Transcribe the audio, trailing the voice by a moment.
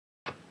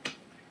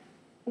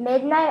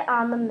Midnight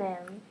on the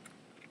Moon.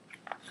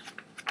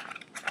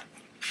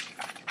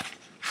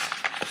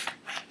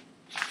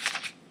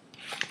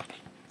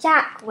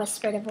 Jack,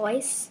 whispered a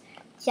voice.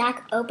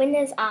 Jack opened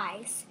his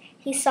eyes.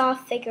 He saw a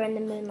figure in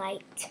the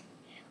moonlight.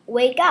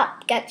 Wake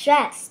up, get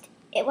dressed.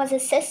 It was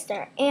his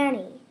sister,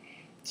 Annie.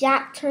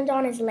 Jack turned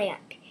on his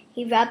lamp.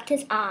 He rubbed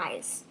his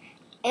eyes.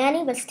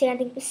 Annie was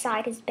standing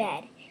beside his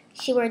bed.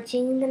 She wore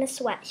jeans and a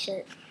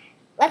sweatshirt.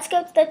 Let's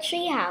go to the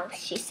treehouse,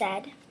 she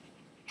said.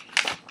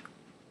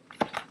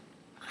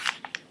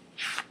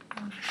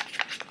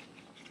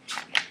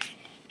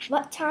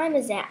 What time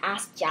is it?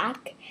 Asked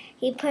Jack.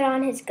 He put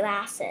on his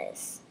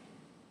glasses.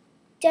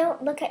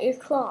 Don't look at your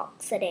clock,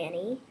 said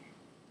Annie.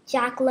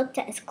 Jack looked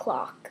at his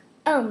clock.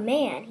 Oh,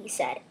 man, he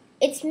said.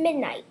 It's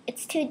midnight.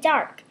 It's too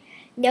dark.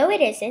 No,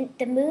 it isn't.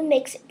 The moon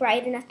makes it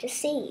bright enough to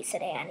see,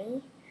 said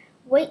Annie.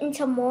 Wait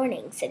until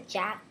morning, said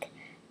Jack.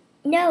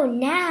 No,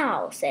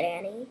 now, said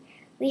Annie.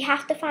 We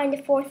have to find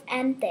the fourth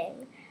M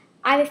thing.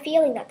 I have a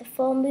feeling that the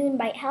full moon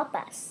might help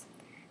us.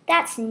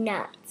 That's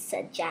nuts,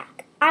 said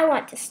Jack. I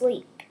want to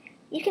sleep.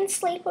 You can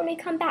sleep when we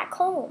come back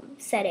home,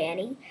 said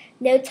Annie.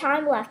 No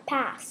time will have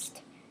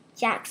passed.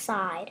 Jack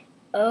sighed.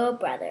 Oh,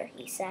 brother,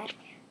 he said,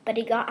 but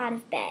he got out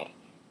of bed.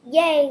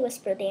 Yay,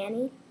 whispered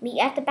Annie. Meet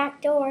at the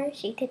back door.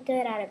 She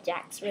tiptoed out of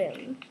Jack's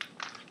room.